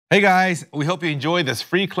Hey guys, we hope you enjoyed this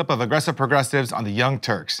free clip of aggressive progressives on the Young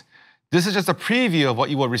Turks. This is just a preview of what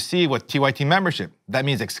you will receive with TYT membership. That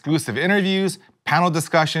means exclusive interviews, panel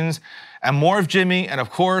discussions, and more of Jimmy, and of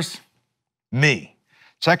course, me.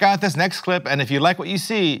 Check out this next clip, and if you like what you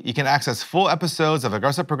see, you can access full episodes of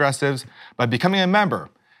Aggressive Progressives by becoming a member.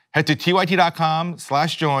 Head to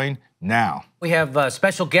tyt.com/join now. We have a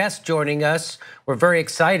special guest joining us. We're very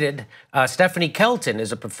excited. Stephanie Kelton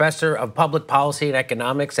is a professor of public policy and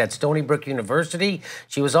economics at Stony Brook University.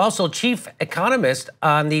 She was also chief economist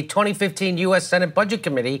on the 2015 U.S. Senate Budget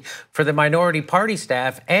Committee for the minority party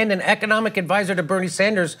staff and an economic advisor to Bernie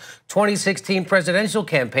Sanders' 2016 presidential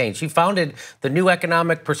campaign. She founded the New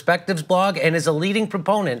Economic Perspectives blog and is a leading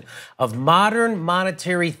proponent of modern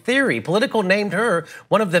monetary theory. Politico named her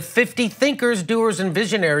one of the 50 thinkers, doers, and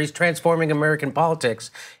visionaries transforming American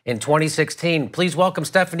politics in 2016. Please welcome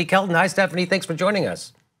Stephanie Kelton. Hi, Stephanie. Thanks for joining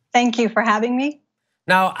us. Thank you for having me.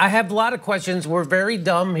 Now, I have a lot of questions. We're very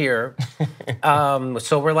dumb here,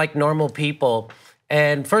 so we're like normal people.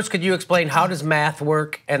 And first, could you explain how does math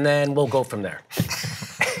work? And then we'll go from there.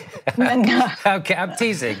 Okay, I'm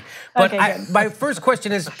teasing. But Okay, my first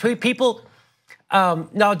question is, people,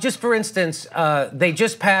 now just for instance, they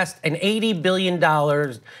just passed an $80 billion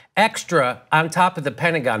extra on top of the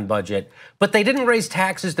Pentagon budget, but they didn't raise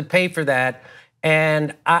taxes to pay for that.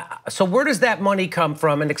 And so where does that money come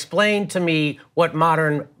from? And explain to me what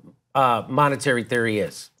modern monetary theory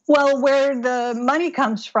is. Well, where the money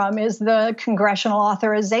comes from is the congressional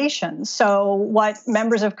authorization. So what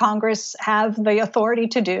members of Congress have the authority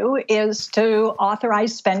to do is to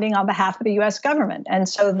authorize spending on behalf of the U.S. government. And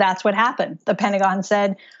so that's what happened. The Pentagon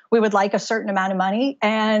said, we would like a certain amount of money,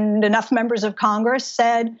 and enough members of Congress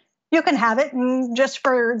said, you can have it, and just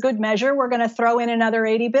for good measure, we're going to throw in another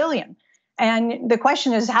 $80 billion. And the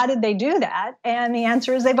question is, how did they do that? And the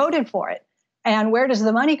answer is they voted for it. And where does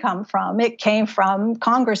the money come from? It came from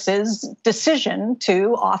Congress's decision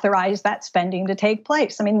to authorize that spending to take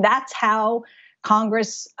place. I mean, that's how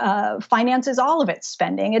Congress finances all of its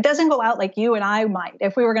spending. It doesn't go out like you and I might.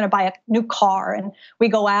 If we were going to buy a new car and we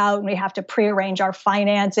go out and we have to prearrange our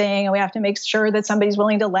financing and we have to make sure that somebody's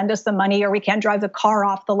willing to lend us the money or we can't drive the car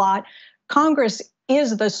off the lot, Congress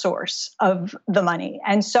is the source of the money.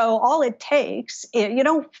 And so all it takes, you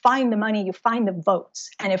don't find the money, you find the votes.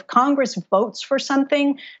 And if Congress votes for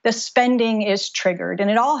something, the spending is triggered. And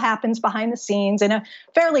it all happens behind the scenes in a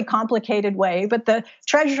fairly complicated way. But the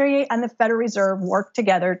Treasury and the Federal Reserve work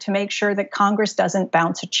together to make sure that Congress doesn't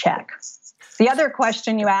bounce a check. The other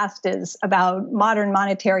question you asked is about modern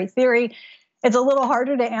monetary theory. It's a little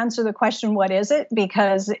harder to answer the question, what is it?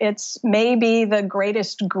 Because it's maybe the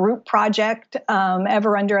greatest group project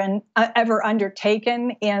ever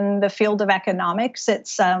undertaken in the field of economics.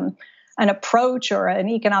 It's an approach or an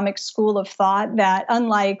economic school of thought that,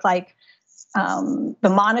 unlike the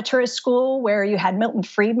monetarist school, where you had Milton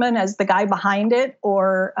Friedman as the guy behind it,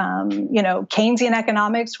 or Keynesian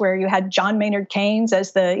economics, where you had John Maynard Keynes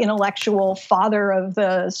as the intellectual father of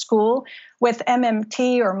the school. With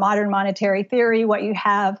MMT, or modern monetary theory, what you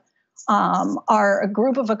have are a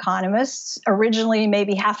group of economists, originally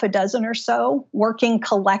maybe half a dozen or so, working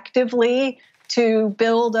collectively to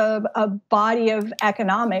build a body of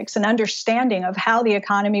economics, an understanding of how the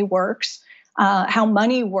economy works, how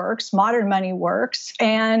money works, modern money works.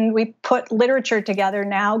 And we put literature together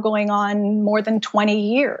now going on more than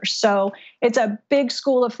 20 years. So it's a big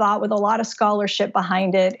school of thought with a lot of scholarship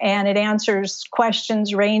behind it. And it answers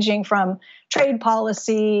questions ranging from trade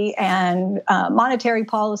policy and monetary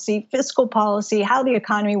policy, fiscal policy, how the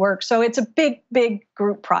economy works. So it's a big, big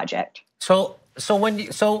group project. So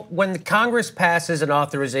when Congress passes an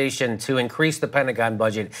authorization to increase the Pentagon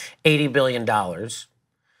budget $80 billion,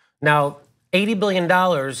 now $80 billion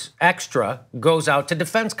extra goes out to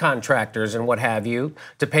defense contractors and what have you,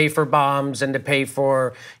 to pay for bombs and to pay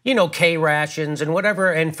for, K rations and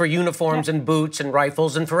whatever, and for uniforms and boots and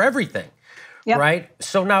rifles and for everything, right?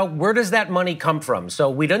 So now where does that money come from? So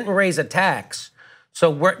we didn't raise a tax.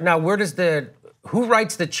 So who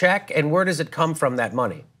writes the check and where does it come from, that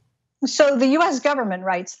money? So the U.S. government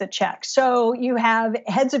writes the check. So you have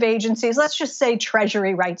heads of agencies, let's just say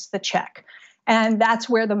Treasury writes the check. And that's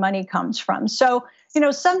where the money comes from. So,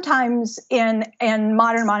 sometimes in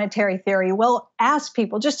modern monetary theory, we'll ask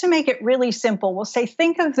people, just to make it really simple, we'll say,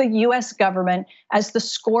 think of the U.S. government as the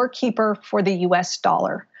scorekeeper for the U.S.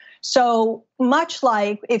 dollar. So much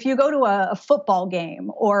like if you go to a football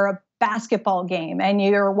game or a basketball game and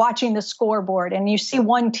you're watching the scoreboard and you see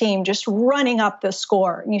one team just running up the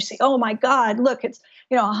score and you see, oh my God, look, it's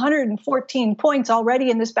 114 points already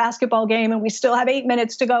in this basketball game and we still have 8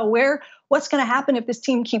 minutes to go. What's going to happen if this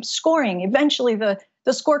team keeps scoring? Eventually the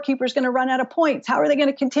the scorekeeper is going to run out of points. How are they going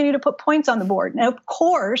to continue to put points on the board? And of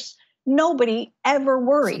course, nobody ever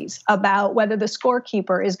worries about whether the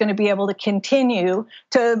scorekeeper is going to be able to continue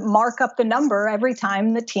to mark up the number every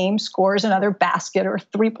time the team scores another basket or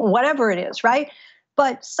whatever it is, right?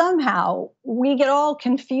 But somehow we get all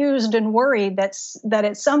confused and worried that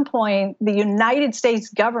at some point the United States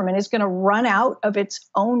government is going to run out of its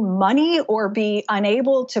own money or be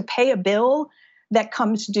unable to pay a bill that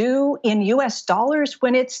comes due in US dollars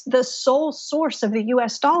when it's the sole source of the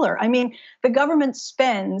US dollar. I mean, the government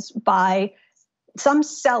spends by some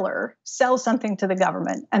seller sells something to the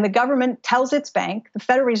government, and the government tells its bank, the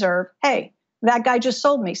Federal Reserve, hey, that guy just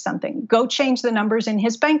sold me something. Go change the numbers in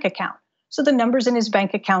his bank account. So the numbers in his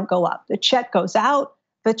bank account go up. The check goes out,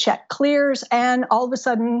 the check clears, and all of a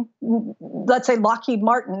sudden, let's say Lockheed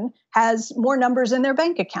Martin has more numbers in their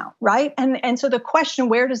bank account, right? And so the question,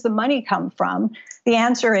 where does the money come from? The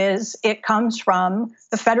answer is it comes from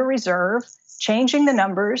the Federal Reserve changing the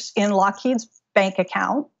numbers in Lockheed's bank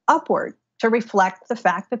account upward to reflect the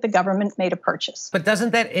fact that the government made a purchase. But doesn't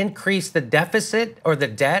that increase the deficit or the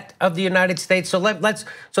debt of the United States? So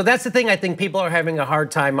so that's the thing I think people are having a hard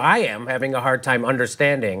time, I am having a hard time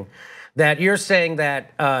understanding, that you're saying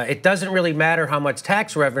that it doesn't really matter how much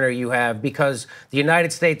tax revenue you have because the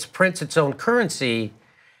United States prints its own currency,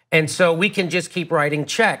 and so we can just keep writing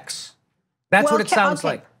checks. That's what it sounds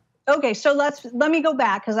like. Okay, so let me go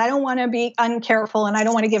back because I don't want to be uncareful and I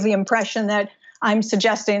don't want to give the impression that I'm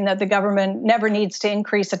suggesting that the government never needs to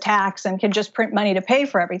increase a tax and can just print money to pay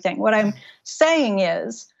for everything. What I'm saying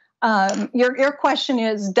is, your question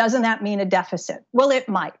is, doesn't that mean a deficit? Well, it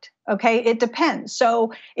might. Okay, it depends.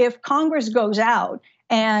 So if Congress goes out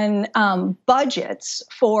and budgets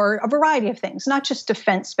for a variety of things, not just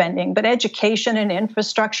defense spending, but education and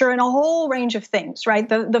infrastructure and a whole range of things, right?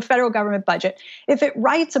 The federal government budget, if it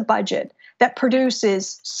writes a budget that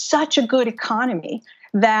produces such a good economy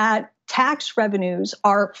that tax revenues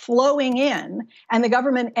are flowing in and the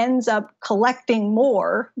government ends up collecting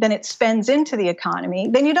more than it spends into the economy,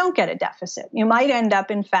 then you don't get a deficit. You might end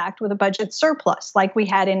up, in fact, with a budget surplus like we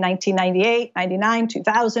had in 1998, 99,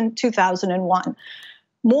 2000, 2001.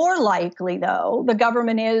 More likely, though, the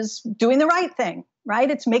government is doing the right thing,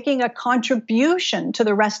 right? It's making a contribution to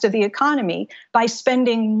the rest of the economy by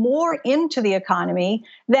spending more into the economy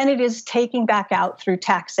than it is taking back out through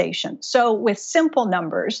taxation. So with simple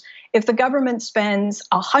numbers, if the government spends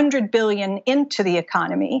 $100 billion into the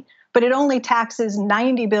economy, but it only taxes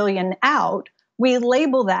 $90 billion out, we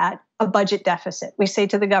label that a budget deficit. We say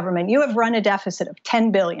to the government, you have run a deficit of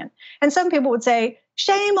 $10 billion. And some people would say,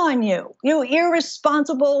 shame on you, you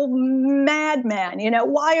irresponsible madman.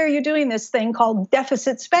 Why are you doing this thing called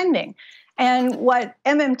deficit spending? And what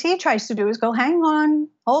MMT tries to do is go, hang on,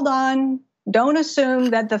 hold on. Don't assume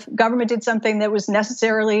that the government did something that was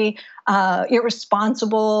necessarily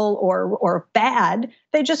irresponsible or bad.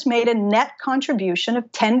 They just made a net contribution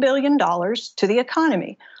of $10 billion to the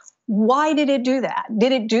economy. Why did it do that?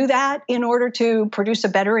 Did it do that in order to produce a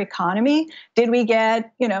better economy? Did we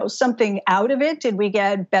get, something out of it? Did we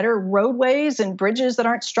get better roadways and bridges that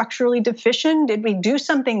aren't structurally deficient? Did we do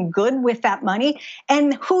something good with that money?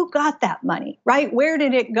 And who got that money, right? Where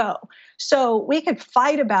did it go? So we could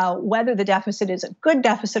fight about whether the deficit is a good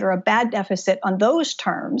deficit or a bad deficit on those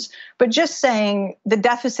terms, but just saying the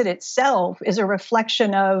deficit itself is a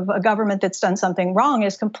reflection of a government that's done something wrong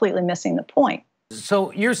is completely missing the point.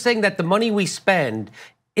 So you're saying that the money we spend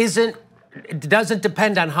doesn't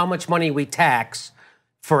depend on how much money we tax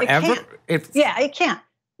forever? It can't.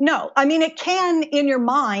 No, I mean, it can in your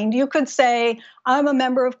mind. You could say, I'm a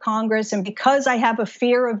member of Congress, and because I have a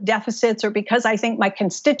fear of deficits, or because I think my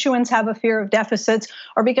constituents have a fear of deficits,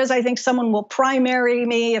 or because I think someone will primary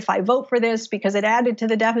me if I vote for this because it added to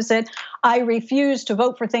the deficit, I refuse to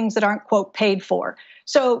vote for things that aren't, quote, paid for.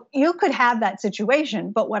 So you could have that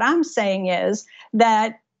situation. But what I'm saying is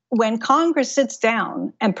that when Congress sits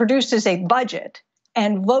down and produces a budget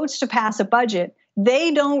and votes to pass a budget,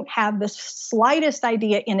 they don't have the slightest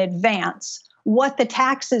idea in advance what the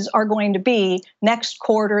taxes are going to be next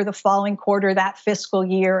quarter, the following quarter, that fiscal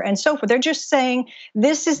year, and so forth. They're just saying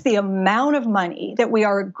this is the amount of money that we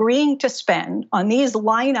are agreeing to spend on these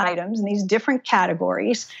line items and these different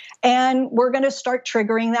categories, and we're going to start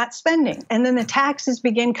triggering that spending. And then the taxes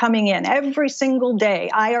begin coming in every single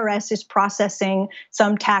day. IRS is processing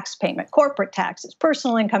some tax payment, corporate taxes,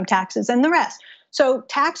 personal income taxes, and the rest. So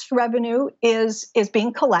tax revenue is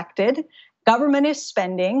being collected, government is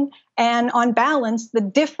spending, and on balance, the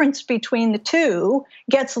difference between the two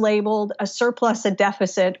gets labeled a surplus, a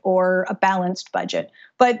deficit, or a balanced budget.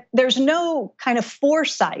 But there's no kind of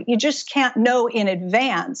foresight. You just can't know in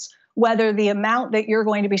advance whether the amount that you're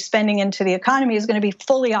going to be spending into the economy is going to be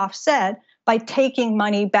fully offset by taking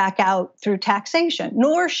money back out through taxation,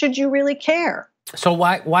 nor should you really care. So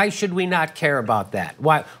why should we not care about that?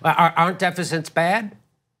 Why aren't deficits bad?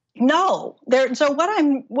 No, so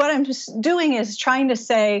what I'm just doing is trying to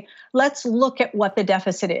say, let's look at what the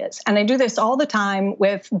deficit is. And I do this all the time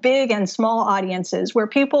with big and small audiences where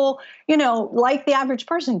people, like the average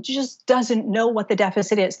person, just doesn't know what the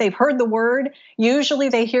deficit is. They've heard the word. Usually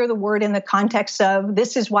they hear the word in the context of,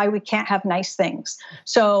 this is why we can't have nice things.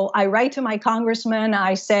 So I write to my congressman.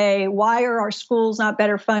 I say, why are our schools not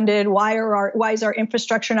better funded? Why is our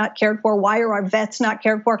infrastructure not cared for? Why are our vets not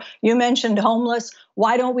cared for? You mentioned homeless.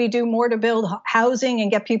 Why don't we do more to build housing and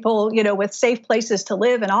get people, with safe places to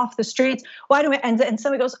live and off the streets? Why do we? And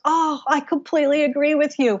somebody goes, oh, I completely agree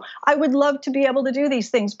with you. I would love to be able to do these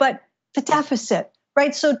things, but the deficit,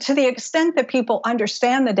 right? So to the extent that people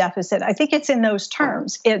understand the deficit, I think it's in those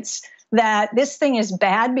terms. It's that this thing is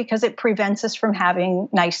bad because it prevents us from having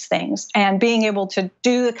nice things and being able to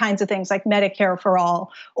do the kinds of things like Medicare for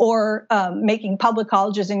all, or making public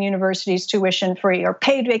colleges and universities tuition free, or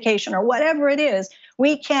paid vacation, or whatever it is.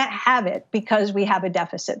 We can't have it because we have a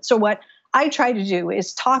deficit. So what I try to do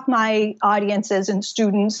is talk my audiences and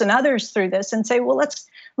students and others through this and say, well,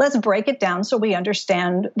 let's break it down so we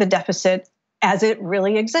understand the deficit as it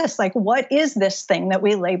really exists. Like, what is this thing that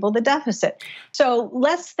we label the deficit? So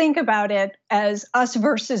let's think about it as us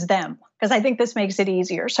versus them, because I think this makes it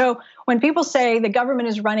easier. So when people say the government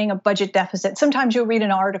is running a budget deficit, sometimes you'll read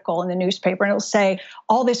an article in the newspaper and it'll say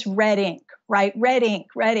all this red ink, right? Red ink,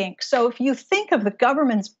 red ink. So if you think of the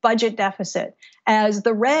government's budget deficit as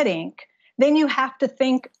the red ink, then you have to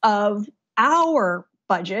think of our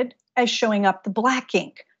budget as showing up the black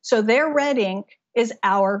ink. So their red ink is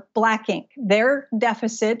our black ink. Their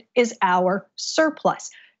deficit is our surplus.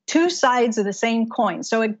 Two sides of the same coin.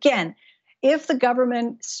 So again, if the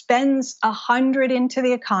government spends 100 into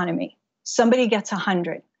the economy, somebody gets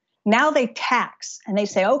 100. Now they tax and they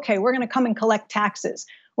say, okay, we're going to come and collect taxes.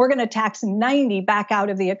 We're going to tax 90 back out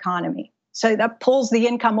of the economy. So that pulls the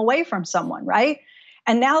income away from someone, right?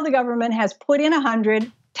 And now the government has put in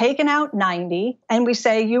 100, taken out 90, and we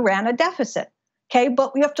say you ran a deficit. Okay,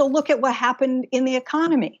 but we have to look at what happened in the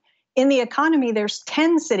economy. In the economy, there's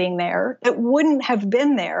 10 sitting there that wouldn't have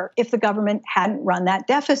been there if the government hadn't run that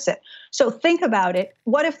deficit. So think about it.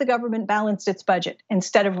 What if the government balanced its budget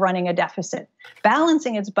instead of running a deficit?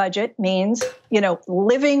 Balancing its budget means,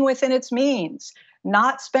 living within its means,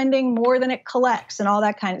 not spending more than it collects and all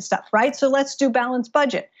that kind of stuff, right? So let's do balanced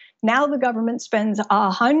budget. Now the government spends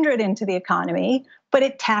 100 into the economy, but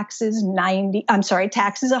it taxes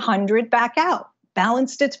 100 back out.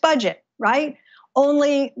 Balanced its budget, right?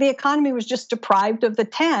 Only the economy was just deprived of the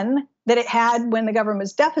 10 that it had when the government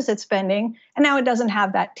was deficit spending, and now it doesn't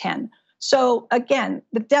have that 10. So again,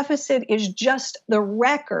 the deficit is just the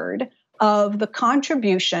record of the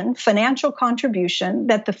contribution, financial contribution,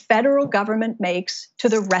 that the federal government makes to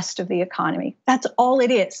the rest of the economy. That's all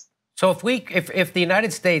it is. So if the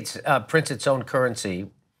United States prints its own currency,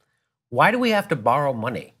 why do we have to borrow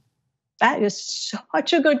money? That is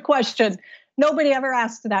such a good question. Nobody ever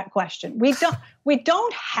asked that question. We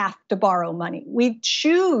don't have to borrow money. We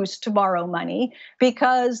choose to borrow money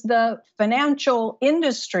because the financial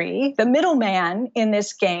industry, the middleman in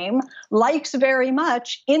this game, likes very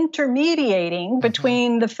much intermediating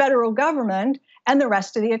between the federal government and the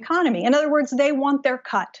rest of the economy. In other words, they want their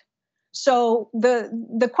cut. So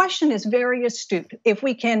the question is very astute. If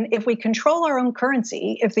we control our own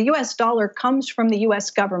currency, if the US dollar comes from the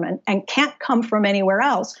US government and can't come from anywhere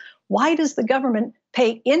else, why does the government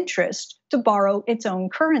pay interest to borrow its own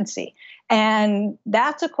currency? And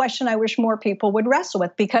that's a question I wish more people would wrestle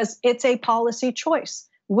with, because it's a policy choice.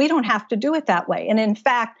 We don't have to do it that way. And in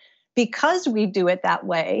fact, because we do it that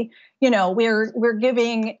way, we're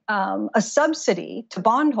giving a subsidy to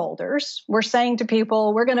bondholders. We're saying to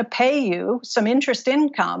people, we're going to pay you some interest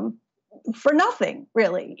income for nothing,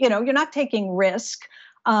 really. You're not taking risk.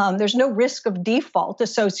 There's no risk of default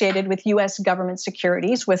associated with U.S. government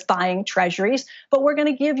securities, with buying treasuries, but we're going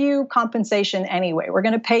to give you compensation anyway. We're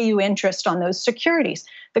going to pay you interest on those securities.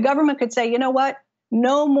 The government could say, you know what?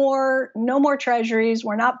 No more treasuries.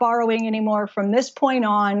 We're not borrowing anymore. From this point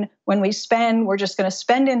on, when we spend, we're just going to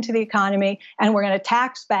spend into the economy, and we're going to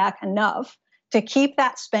tax back enough to keep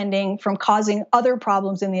that spending from causing other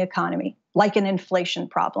problems in the economy, like an inflation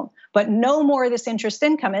problem. But no more of this interest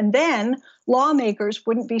income. And then lawmakers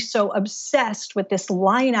wouldn't be so obsessed with this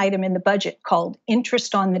line item in the budget called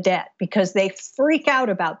interest on the debt, because they freak out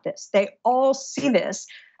about this. They all see this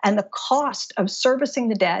and the cost of servicing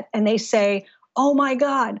the debt, and they say, oh my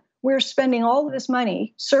God, we're spending all of this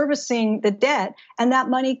money servicing the debt, and that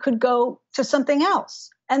money could go to something else.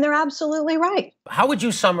 And they're absolutely right. How would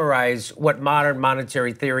you summarize what modern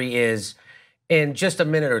monetary theory is in just a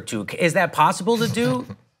minute or two? Is that possible to do?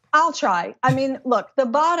 I'll try. I mean, look, the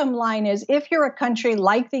bottom line is if you're a country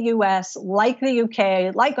like the US, like the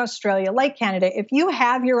UK, like Australia, like Canada, if you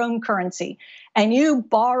have your own currency and you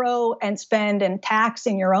borrow and spend and tax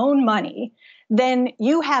in your own money, then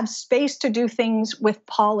you have space to do things with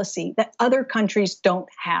policy that other countries don't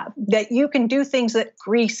have, that you can do things that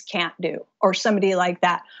Greece can't do or somebody like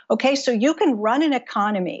that. Okay, so you can run an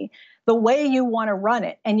economy the way you want to run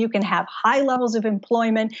it, and you can have high levels of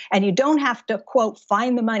employment, and you don't have to, quote,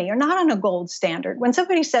 find the money. You're not on a gold standard. When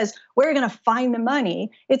somebody says, we're going to find the money,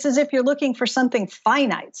 it's as if you're looking for something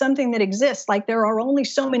finite, something that exists, like there are only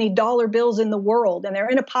so many dollar bills in the world, and they're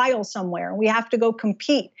in a pile somewhere, and we have to go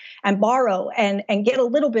compete and borrow and get a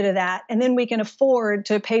little bit of that, and then we can afford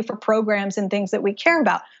to pay for programs and things that we care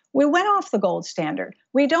about. We went off the gold standard.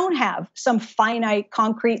 We don't have some finite,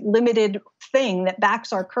 concrete, limited thing that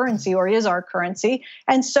backs our currency or is our currency.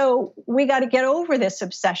 And so we got to get over this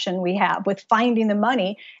obsession we have with finding the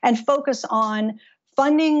money and focus on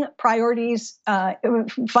funding priorities,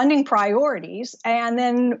 and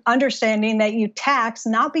then understanding that you tax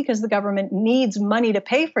not because the government needs money to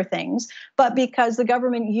pay for things, but because the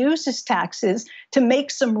government uses taxes to make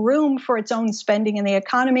some room for its own spending in the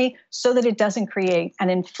economy so that it doesn't create an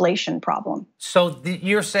inflation problem. So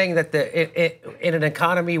you're saying that in an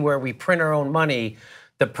economy where we print our own money,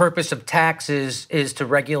 the purpose of taxes is to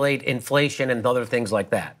regulate inflation and other things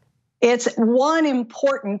like that? It's one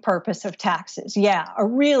important purpose of taxes. Yeah, a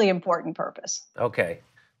really important purpose. Okay.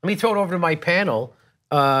 Let me throw it over to my panel.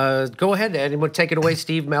 Go ahead, Ed, and we'll take it away.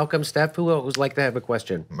 Steve, Malcolm, Steph, who would like to have a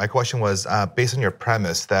question? My question was based on your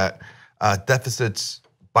premise that deficits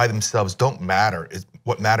by themselves don't matter.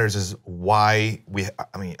 What matters is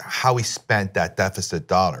how we spent that deficit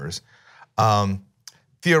dollars.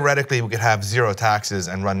 Theoretically, we could have zero taxes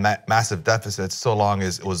and run massive deficits so long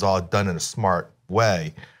as it was all done in a smart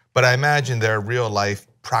way. But I imagine there are real life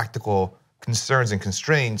practical concerns and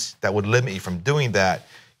constraints that would limit you from doing that.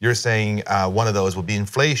 You're saying one of those would be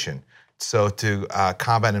inflation. So to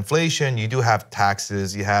combat inflation, you do have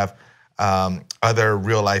taxes, you have other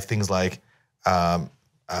real life things like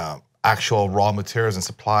actual raw materials and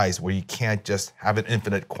supplies where you can't just have an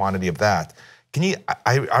infinite quantity of that. Can you,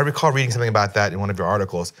 I recall reading something about that in one of your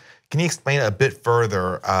articles. Can you explain a bit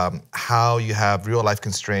further how you have real life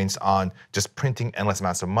constraints on just printing endless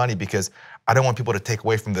amounts of money? Because I don't want people to take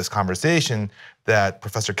away from this conversation that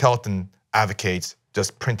Professor Kelton advocates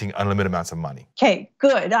just printing unlimited amounts of money. Okay,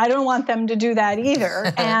 good. I don't want them to do that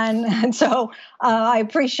either. and so I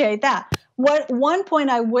appreciate that. One point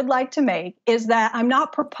I would like to make is that I'm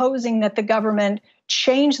not proposing that the government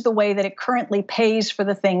change the way that it currently pays for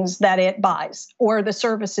the things that it buys or the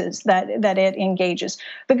services that it engages.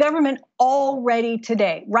 The government already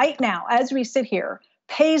today, right now, as we sit here,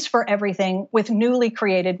 pays for everything with newly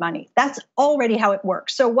created money. That's already how it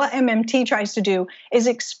works. So what MMT tries to do is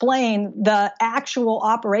explain the actual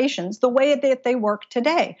operations the way that they work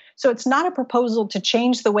today. So it's not a proposal to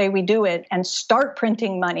change the way we do it and start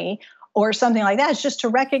printing money or something like that. It's just to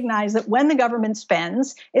recognize that when the government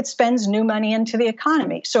spends, it spends new money into the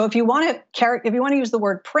economy. So if you want to use the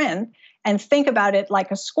word print and think about it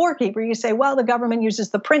like a scorekeeper, you say, well, the government uses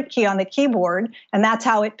the print key on the keyboard, and that's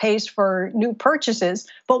how it pays for new purchases.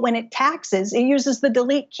 But when it taxes, it uses the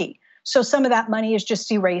delete key. So some of that money is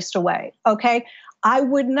just erased away, okay? I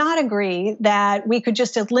would not agree that we could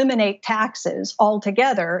just eliminate taxes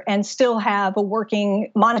altogether and still have a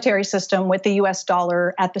working monetary system with the US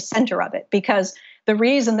dollar at the center of it. Because the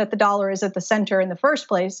reason that the dollar is at the center in the first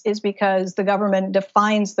place is because the government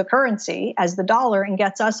defines the currency as the dollar and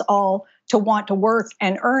gets us all to want to work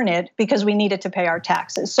and earn it because we need it to pay our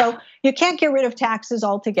taxes. So you can't get rid of taxes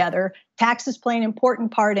altogether. Taxes play an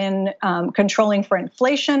important part in controlling for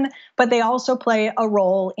inflation, but they also play a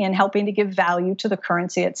role in helping to give value to the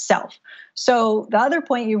currency itself. So the other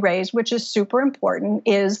point you raised, which is super important,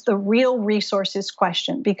 is the real resources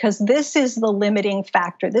question, because this is the limiting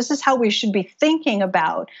factor. This is how we should be thinking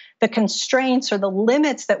about the constraints or the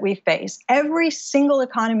limits that we face. Every single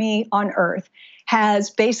economy on Earth has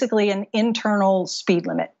basically an internal speed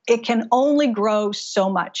limit. It can only grow so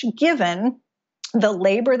much given the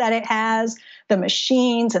labor that it has, the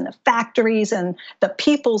machines and the factories and the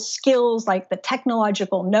people's skills, like the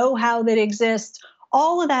technological know-how that exists.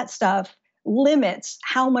 All of that stuff limits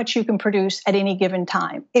how much you can produce at any given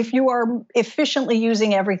time if you are efficiently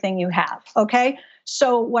using everything you have, okay?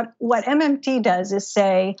 So what MMT does is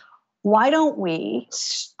say, why don't we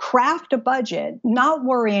craft a budget, not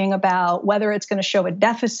worrying about whether it's going to show a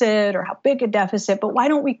deficit or how big a deficit, but why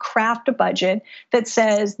don't we craft a budget that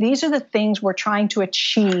says these are the things we're trying to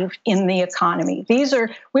achieve in the economy.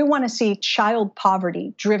 We want to see child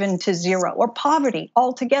poverty driven to zero, or poverty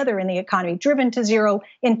altogether in the economy driven to zero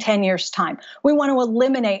in 10 years' time. We want to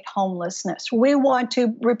eliminate homelessness. We want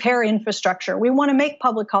to repair infrastructure. We want to make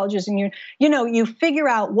public colleges, and you figure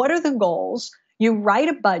out what are the goals. You write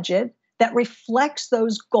a budget that reflects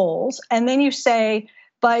those goals, and then you say,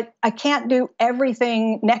 but I can't do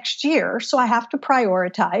everything next year, so I have to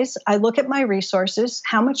prioritize. I look at my resources,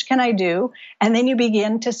 how much can I do? And then you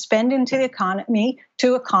begin to spend into the economy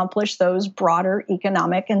to accomplish those broader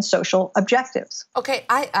economic and social objectives. Okay,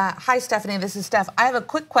 hi Stephanie, this is Steph. I have a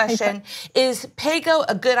quick question. Is PAYGO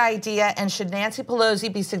a good idea, and should Nancy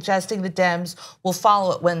Pelosi be suggesting the Dems will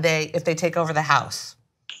follow it if they take over the House?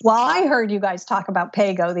 Well, I heard you guys talk about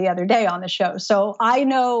PAYGO the other day on the show, so I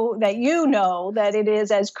know that you know that it is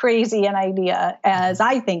as crazy an idea as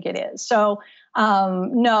I think it is. So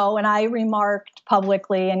no, and I remarked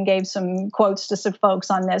publicly and gave some quotes to some folks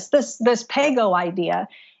on this. This PAYGO idea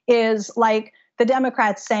is like the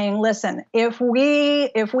Democrats saying, listen, if we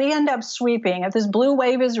end up sweeping, if this blue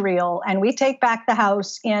wave is real and we take back the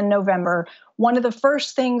House in November, one of the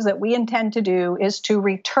first things that we intend to do is to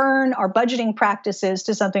return our budgeting practices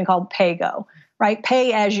to something called PAYGO, right?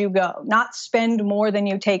 Pay as you go, not spend more than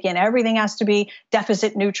you take in. Everything has to be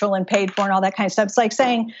deficit neutral and paid for and all that kind of stuff. It's like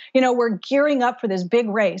saying, we're gearing up for this big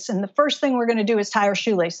race, and the first thing we're going to do is tie our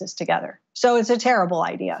shoelaces together. So it's a terrible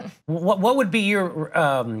idea. What would be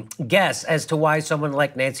your guess as to why someone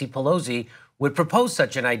like Nancy Pelosi would propose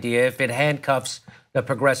such an idea if it handcuffs the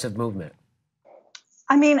progressive movement?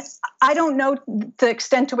 I mean, I don't know the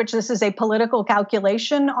extent to which this is a political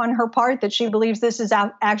calculation on her part, that she believes this is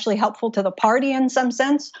actually helpful to the party in some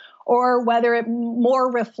sense, or whether it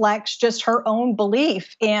more reflects just her own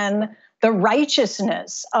belief in the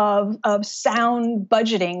righteousness of sound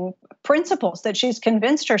budgeting principles that she's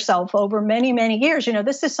convinced herself over many, many years.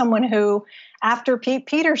 This is someone who, after Pete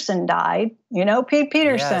Peterson died, Pete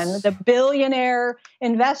Peterson, yes, the billionaire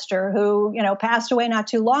investor who, passed away not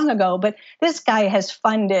too long ago, but this guy has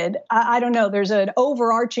funded, I don't know, there's an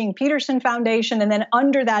overarching Peterson Foundation, and then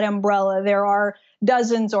under that umbrella, there are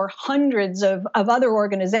dozens or hundreds of other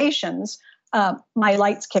organizations. My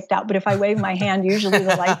light's kicked out, but if I wave my hand, usually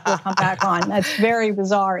the light will come back on. That's very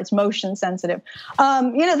bizarre. It's motion sensitive.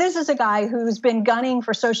 This is a guy who's been gunning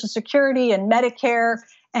for Social Security and Medicare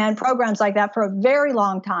and programs like that for a very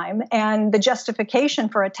long time. And the justification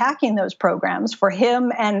for attacking those programs for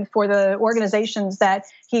him and for the organizations that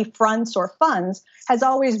he fronts or funds has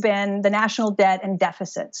always been the national debt and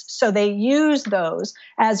deficits. So they use those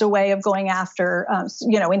as a way of going after,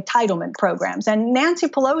 entitlement programs. And Nancy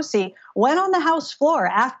Pelosi went on the House floor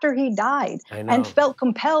after he died and felt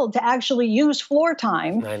compelled to actually use floor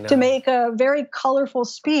time to make a very colorful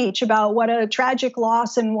speech about what a tragic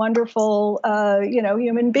loss and wonderful,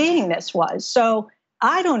 human being this was. So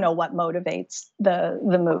I don't know what motivates the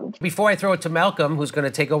move. Before I throw it to Malcolm, who's going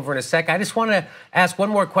to take over in a sec, I just want to ask one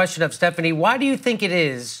more question of Stephanie. Why do you think it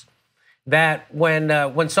is that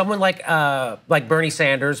when someone like Bernie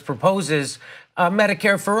Sanders proposes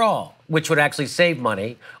Medicare for all, which would actually save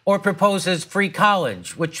money, or proposes free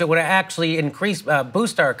college, which would actually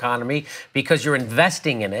boost our economy because you're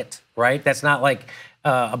investing in it, right? That's not like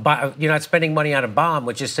you're not spending money on a bomb,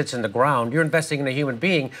 which just sits in the ground. You're investing in a human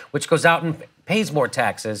being, which goes out and pays more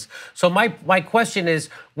taxes. So my question is,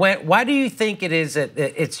 why do you think it is that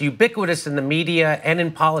it's ubiquitous in the media and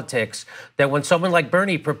in politics that when someone like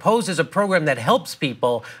Bernie proposes a program that helps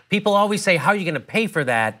people, people always say, how are you going to pay for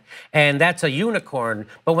that? And that's a unicorn.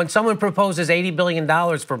 But when someone proposes $80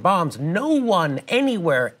 billion for bombs, no one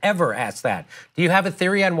anywhere ever asks that. Do you have a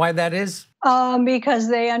theory on why that is? Because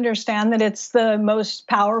they understand that it's the most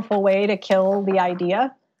powerful way to kill the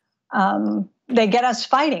idea. They get us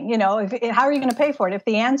fighting. How are you going to pay for it? If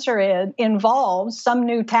the answer involves some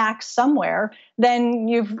new tax somewhere, then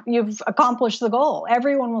you've accomplished the goal.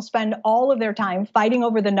 Everyone will spend all of their time fighting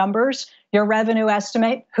over the numbers, your revenue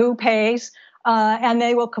estimate, who pays, and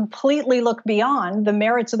they will completely look beyond the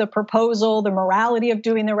merits of the proposal, the morality of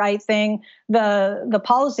doing the right thing. The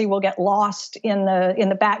policy will get lost in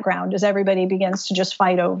the background as everybody begins to just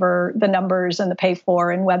fight over the numbers and the pay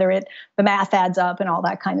for and whether the math adds up and all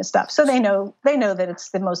that kind of stuff. So they know that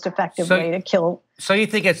it's the most effective way to kill. So you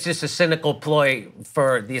think it's just a cynical ploy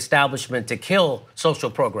for the establishment to kill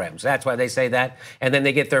social programs? That's why they say that, and then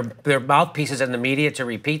they get their mouthpieces in the media to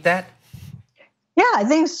repeat that? Yeah, I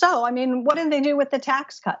think so. I mean, what did they do with the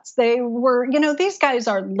tax cuts? They were, these guys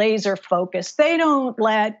are laser focused. They don't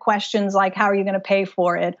let questions like, how are you going to pay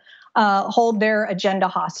for it, hold their agenda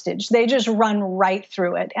hostage. They just run right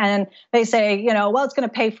through it. And they say, well, it's going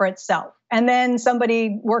to pay for itself. And then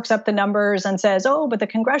somebody works up the numbers and says, oh, but the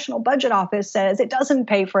Congressional Budget Office says it doesn't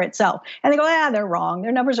pay for itself. And they go, they're wrong.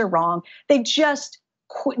 Their numbers are wrong. They just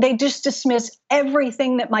dismiss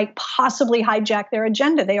everything that might possibly hijack their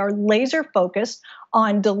agenda. They are laser focused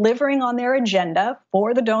on delivering on their agenda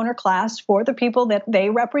for the donor class, for the people that they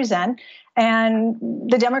represent. And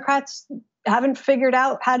the Democrats haven't figured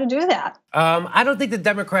out how to do that. I don't think the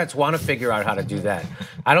Democrats want to figure out how to do that.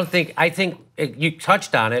 I think you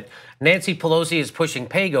touched on it. Nancy Pelosi is pushing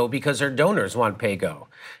PAYGO because her donors want PAYGO.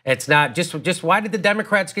 It's not just why did the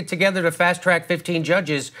Democrats get together to fast track 15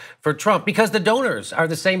 judges for Trump? Because the donors are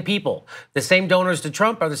the same people. The same donors to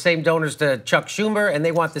Trump are the same donors to Chuck Schumer, and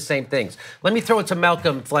they want the same things. Let me throw it to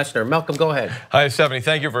Malcolm Fleshner. Malcolm, go ahead. Hi, Stephanie.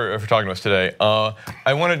 Thank you for talking to us today.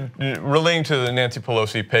 I wanted, relating to the Nancy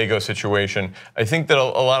Pelosi PAYGO situation, I think that a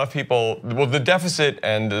lot of people, well, the deficit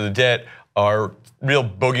and the debt are real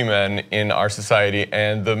boogeymen in our society,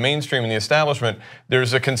 and the mainstream and the establishment,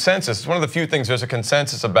 there's a consensus. It's one of the few things there's a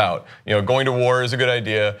consensus about. Going to war is a good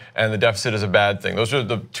idea, and the deficit is a bad thing. Those are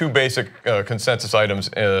the two basic consensus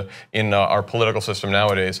items in our political system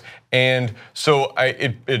nowadays. And so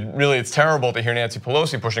it's terrible to hear Nancy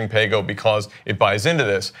Pelosi pushing PAYGO because it buys into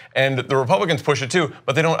this. And the Republicans push it too,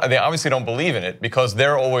 but they obviously don't believe in it because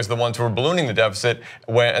they're always the ones who are ballooning the deficit.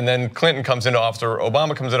 And then Clinton comes into office or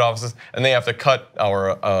Obama comes into office, and they have to cut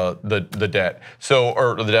the debt,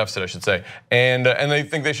 or the deficit, I should say, and they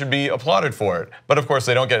think they should be applauded for it. But of course,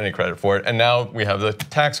 they don't get any credit for it. And now we have the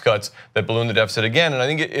tax cuts that balloon the deficit again. And I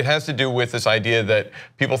think it has to do with this idea that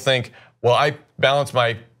people think, well, I balance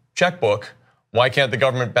my checkbook, why can't the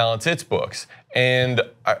government balance its books? And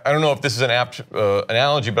I don't know if this is an apt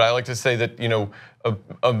analogy, but I like to say that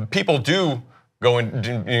people do go and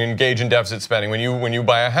engage in deficit spending. When you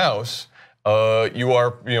buy a house, you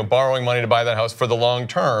are borrowing money to buy that house for the long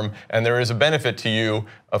term, and there is a benefit to you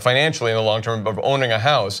financially in the long term of owning a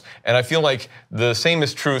house. And I feel like the same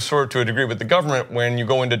is true sort of to a degree with the government when you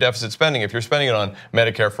go into deficit spending. If you're spending it on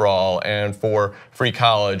Medicare for all and for free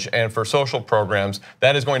college and for social programs,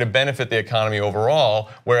 that is going to benefit the economy overall,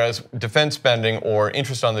 whereas defense spending or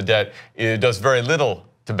interest on the debt, it does very little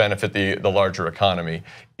to benefit the larger economy.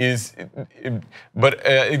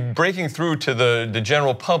 But breaking through to the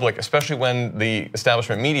general public, especially when the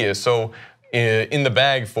establishment media is so in the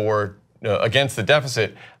bag for against the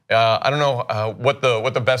deficit, I don't know what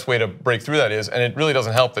the best way to break through that is, and it really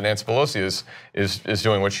doesn't help that Nancy Pelosi is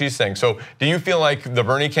doing what she's saying. So, do you feel like the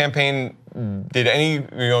Bernie campaign made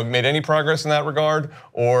any progress in that regard,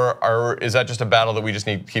 or is that just a battle that we just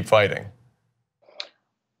need to keep fighting?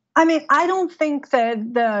 I mean, I don't think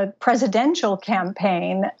that the presidential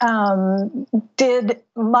campaign did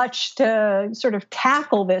much to sort of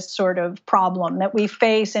tackle this sort of problem that we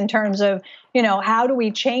face in terms of, how do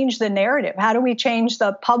we change the narrative? How do we change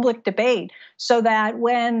the public debate so that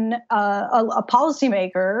when a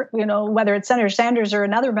policymaker, whether it's Senator Sanders or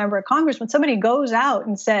another member of Congress, when somebody goes out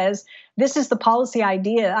and says, this is the policy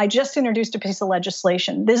idea, I just introduced a piece of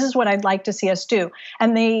legislation, this is what I'd like to see us do,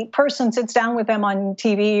 and the person sits down with them on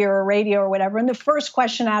TV or radio or whatever, and the first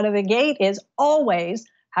question out of the gate is always,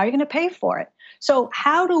 how are you going to pay for it? So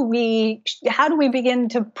how do we begin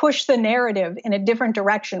to push the narrative in a different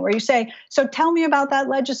direction where you say, so tell me about that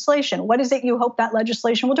legislation. What is it you hope that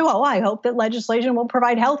legislation will do? Oh, I hope that legislation will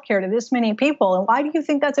provide health care to this many people. And why do you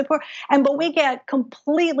think that's important? But we get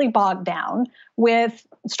completely bogged down with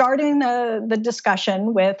starting the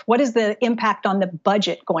discussion with what is the impact on the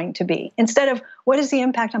budget going to be, instead of what is the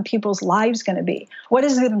impact on people's lives going to be? What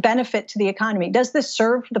is the benefit to the economy? Does this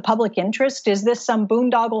serve the public interest? Is this some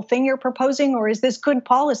boondoggle thing you're proposing, or is this good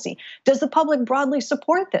policy? Does the public broadly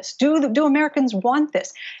support this? Do Americans want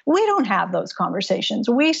this? We don't have those conversations.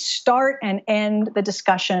 We start and end the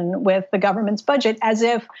discussion with the government's budget as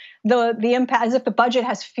if the impact, as if the budget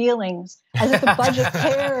has feelings, as if the budget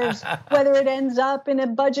cares whether it ends up in a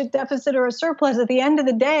budget deficit or a surplus. At the end of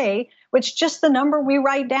the day, it's just the number we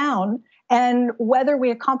write down, and whether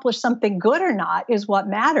we accomplish something good or not is what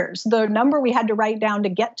matters. The number we had to write down to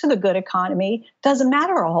get to the good economy doesn't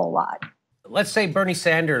matter a whole lot. Let's say Bernie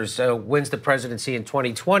Sanders wins the presidency in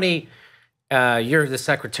 2020. You're the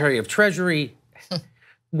Secretary of Treasury.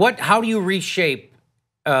 How do you reshape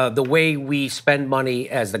the way we spend money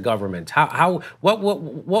as the government? What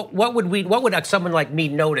would someone like me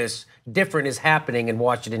notice different is happening in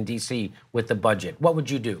Washington, D.C. with the budget? What would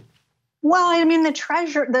you do? Well, I mean,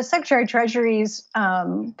 the Secretary of Treasury's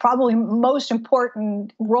probably most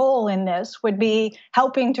important role in this would be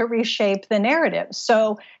helping to reshape the narrative.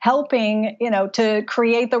 So helping, to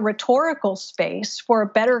create the rhetorical space for a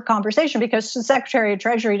better conversation, because the Secretary of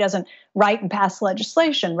Treasury doesn't write and pass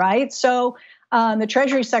legislation, right? So the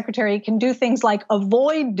Treasury Secretary can do things like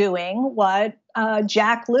avoid doing what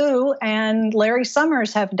Jack Lew and Larry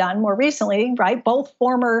Summers have done more recently, right? Both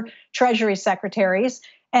former Treasury secretaries.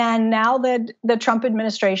 And now the Trump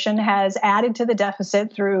administration has added to the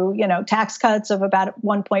deficit through, tax cuts of about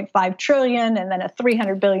 1.5 trillion and then a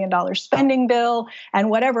 $300 billion spending bill and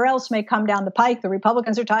whatever else may come down the pike. The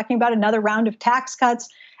Republicans are talking about another round of tax cuts.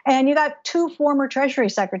 And you got two former Treasury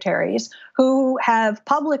secretaries who have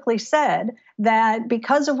publicly said that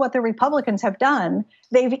because of what the Republicans have done,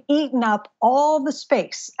 they've eaten up all the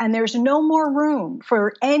space and there's no more room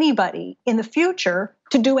for anybody in the future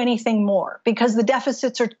to do anything more because the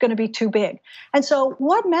deficits are going to be too big. And so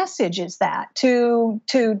what message is that to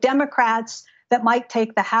Democrats that might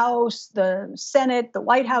take the House, the Senate, the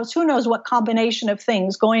White House, who knows what combination of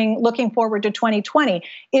things looking forward to 2020?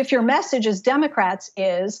 If your message as Democrats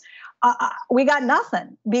is, we got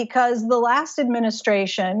nothing because the last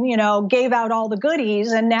administration, gave out all the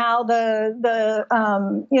goodies, and now the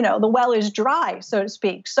well is dry, so to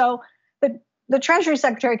speak. So the Treasury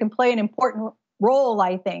Secretary can play an important role,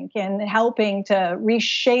 I think, in helping to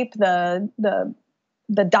reshape the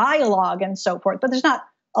dialogue and so forth. But there's not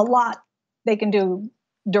a lot they can do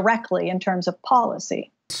directly in terms of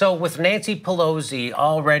policy. So with Nancy Pelosi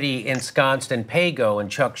already ensconced in PAYGO and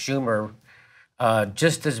Chuck Schumer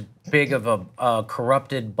just as big of a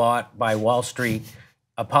corrupted, bought by Wall Street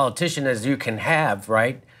a politician as you can have,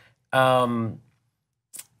 right? Why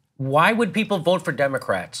would people vote for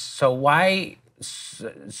Democrats? So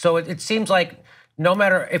it seems like no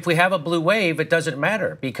matter if we have a blue wave, it doesn't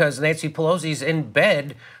matter because Nancy Pelosi's in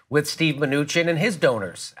bed with Steve Mnuchin and his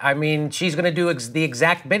donors. I mean, she's going to do the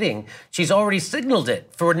exact bidding. She's already signaled it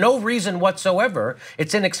for no reason whatsoever.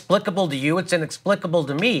 It's inexplicable to you. It's inexplicable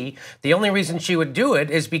to me. The only reason she would do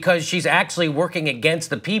it is because she's actually working against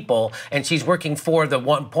the people and she's working for the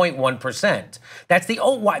 1.1%. That's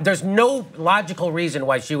there's no logical reason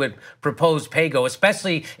why she would propose PAYGO,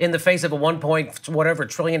 especially in the face of a $1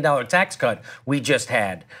 trillion tax cut we just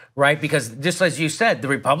had, right? Because just as you said, the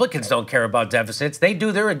Republicans don't care about deficits. They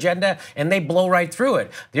do their agenda and they blow right through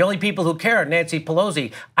it. The only people who care are Nancy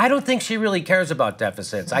Pelosi. I don't think she really cares about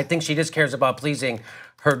deficits. I think she just cares about pleasing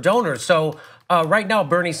her donors. So right now,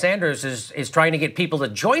 Bernie Sanders is trying to get people to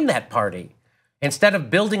join that party instead of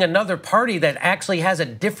building another party that actually has a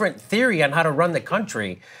different theory on how to run the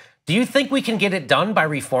country. Do you think we can get it done by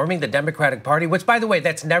reforming the Democratic Party? Which, by the way,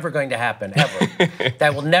 that's never going to happen, ever.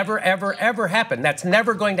 That will never, ever, ever happen. That's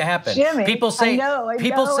never going to happen. Jimmy, people say, I know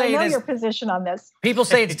your position on this. People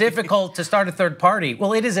say it's difficult to start a third party.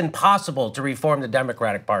 Well, it is impossible to reform the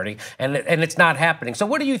Democratic Party, and it's not happening. So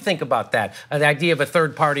what do you think about that, the idea of a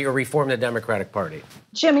third party or reform the Democratic Party?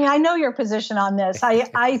 Jimmy, I know your position on this.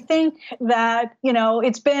 I think that,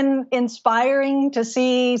 it's been inspiring to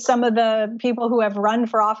see some of the people who have run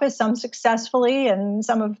for office, some successfully, and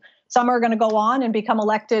some are going to go on and become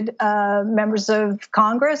elected members of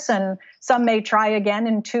Congress, and some may try again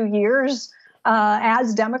in 2 years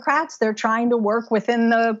as Democrats. They're trying to work within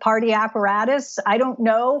the party apparatus. I don't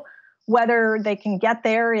know whether they can get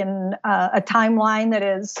there in a timeline that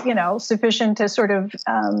is, sufficient to sort of,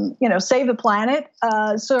 save the planet,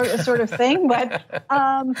 sort of thing. But,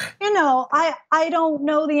 I don't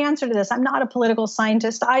know the answer to this. I'm not a political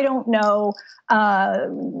scientist. I don't know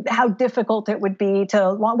how difficult it would be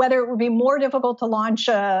whether it would be more difficult to launch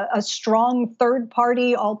a strong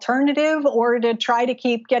third-party alternative or to try to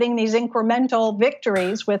keep getting these incremental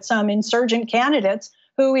victories with some insurgent candidates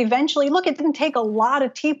who eventually, it didn't take a lot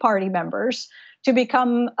of Tea Party members to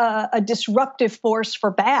become a disruptive force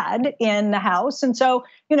for bad in the House. And so,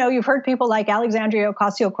 you've heard people like Alexandria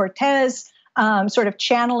Ocasio-Cortez sort of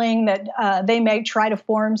channeling that they may try to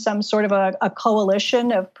form some sort of a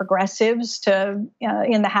coalition of progressives in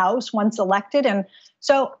the House once elected. And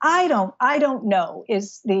so I don't know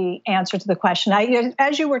is the answer to the question.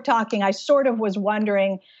 As you were talking, I sort of was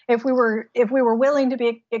wondering if we were willing to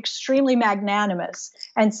be extremely magnanimous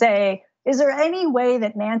and say, is there any way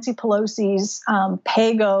that Nancy Pelosi's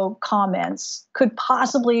PAYGO comments could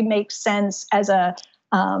possibly make sense as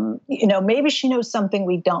maybe she knows something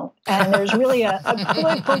we don't. And there's really a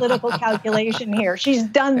good political calculation here. She's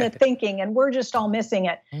done the thinking and we're just all missing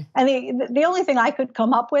it. And the only thing I could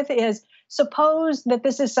come up with is, suppose that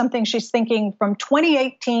this is something she's thinking from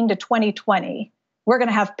 2018 to 2020, we're going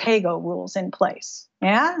to have PAYGO rules in place.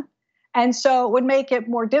 Yeah. And so it would make it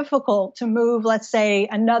more difficult to move, let's say,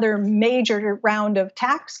 another major round of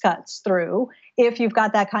tax cuts through if you've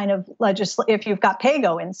got that kind of if you've got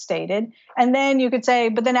PAYGO instated. And then you could say,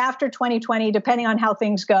 but then after 2020, depending on how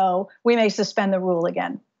things go, we may suspend the rule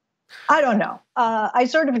again. I don't know. I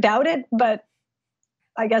sort of doubt it, but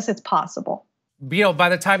I guess it's possible. You know, by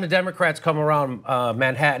the time the Democrats come around,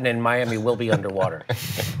 Manhattan and Miami will be underwater.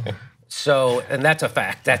 So, and that's a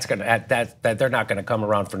fact. That's that they're not gonna come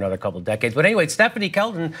around for another couple of decades. But anyway, Stephanie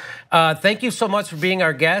Kelton, thank you so much for being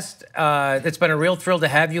our guest. It's been a real thrill to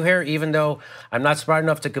have you here, even though I'm not smart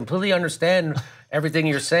enough to completely understand everything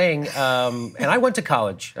you're saying. And I went to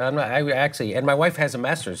college. And my wife has a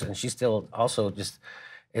master's, and she still also just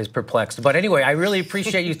is perplexed. But anyway, I really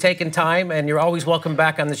appreciate you taking time, and you're always welcome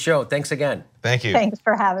back on the show. Thanks again. Thank you. Thanks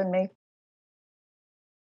for having me.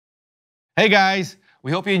 Hey guys,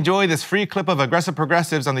 we hope you enjoy this free clip of Aggressive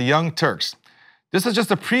Progressives on the Young Turks. This is just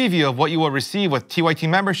a preview of what you will receive with TYT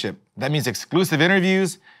membership. That means exclusive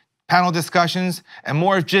interviews, panel discussions, and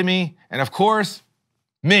more of Jimmy, and of course,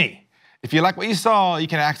 me. If you like what you saw, you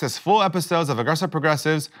can access full episodes of Aggressive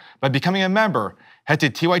Progressives by becoming a member. Head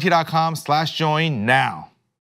to tyt.com/join now.